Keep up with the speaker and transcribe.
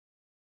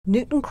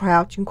Newton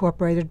Crouch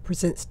Incorporated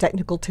presents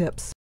technical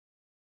tips.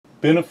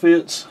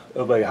 Benefits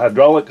of a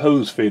hydraulic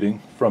hose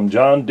fitting from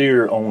John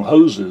Deere on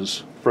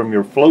hoses from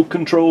your flow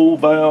control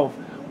valve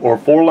or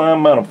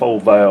 4-line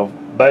manifold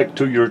valve back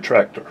to your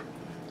tractor.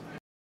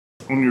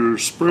 On your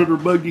spreader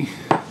buggy,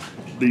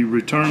 the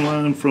return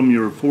line from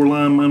your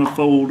 4-line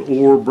manifold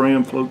or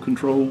brand flow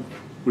control,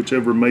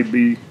 whichever may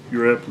be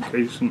your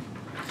application.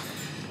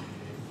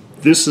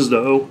 This is the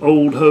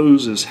old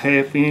hose, is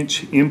 1/2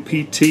 inch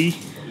MPT.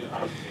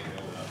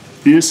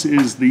 This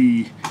is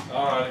the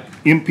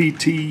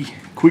MPT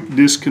quick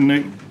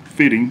disconnect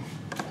fitting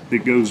that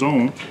goes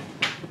on.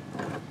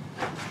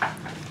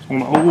 On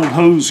the old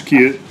hose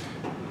kit,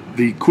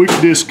 the quick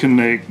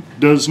disconnect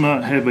does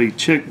not have a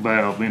check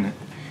valve in it,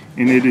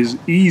 and it is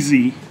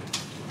easy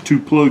to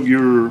plug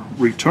your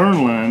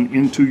return line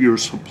into your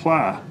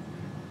supply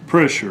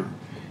pressure,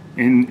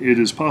 and it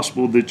is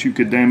possible that you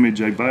could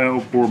damage a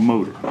valve or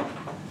motor.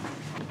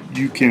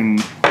 You can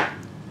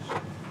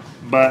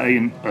buy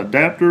an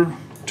adapter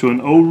to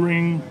an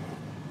O-ring,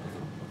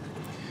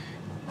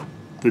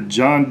 the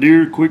John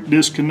Deere quick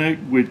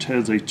disconnect, which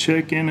has a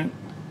check in it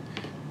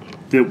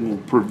that will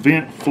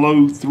prevent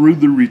flow through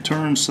the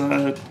return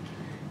side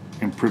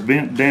and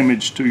prevent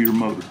damage to your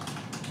motor.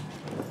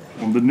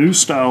 On the new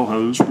style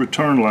hose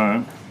return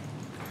line,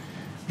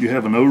 you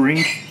have an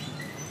O-ring.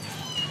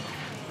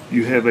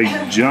 You have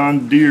a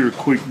John Deere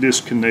quick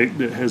disconnect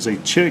that has a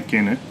check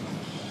in it,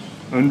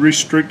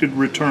 unrestricted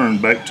return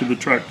back to the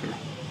tractor.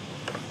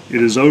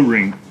 It is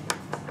O-ring.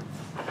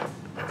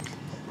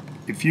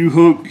 If you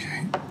hook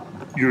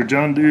your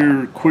John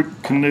Deere quick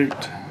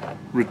connect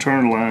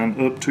return line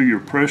up to your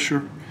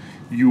pressure,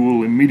 you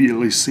will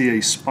immediately see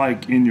a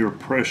spike in your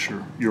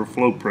pressure, your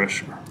flow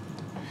pressure,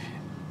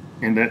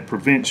 and that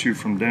prevents you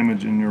from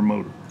damaging your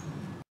motor.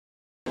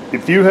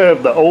 If you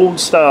have the old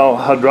style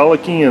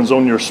hydraulic ends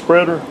on your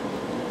spreader,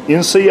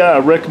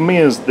 NCI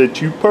recommends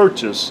that you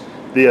purchase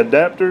the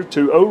adapter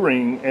to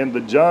O-ring and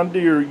the John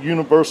Deere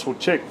universal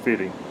check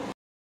fitting.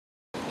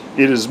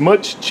 It is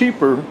much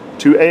cheaper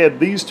to add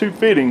these two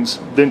fittings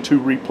than to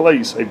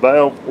replace a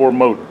valve or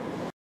motor.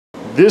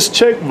 This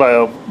check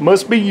valve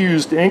must be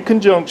used in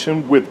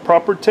conjunction with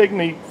proper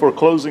technique for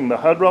closing the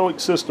hydraulic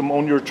system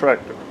on your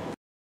tractor.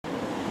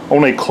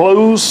 On a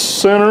closed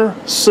center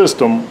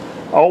system,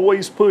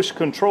 always push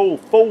control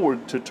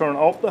forward to turn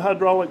off the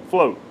hydraulic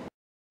flow,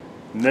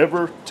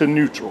 never to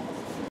neutral.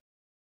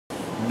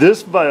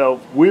 This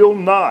valve will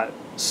not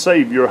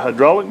save your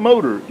hydraulic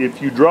motor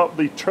if you drop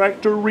the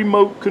tractor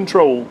remote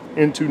control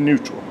into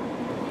neutral.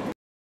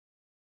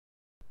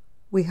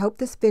 We hope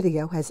this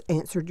video has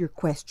answered your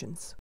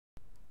questions.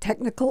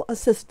 Technical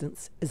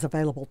assistance is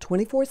available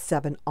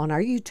 24/7 on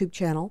our YouTube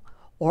channel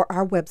or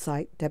our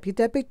website,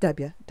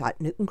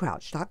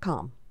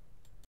 www.newtoncrouch.com.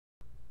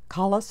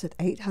 Call us at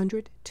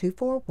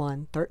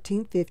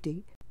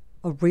 800-241-1350.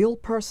 A real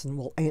person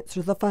will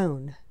answer the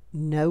phone.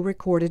 No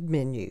recorded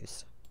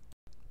menus.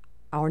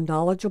 Our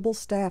knowledgeable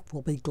staff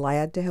will be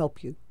glad to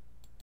help you.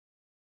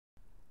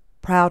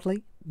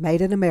 Proudly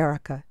made in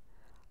America,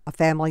 a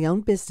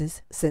family-owned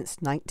business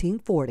since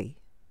 1940,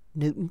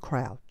 Newton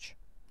Crouch.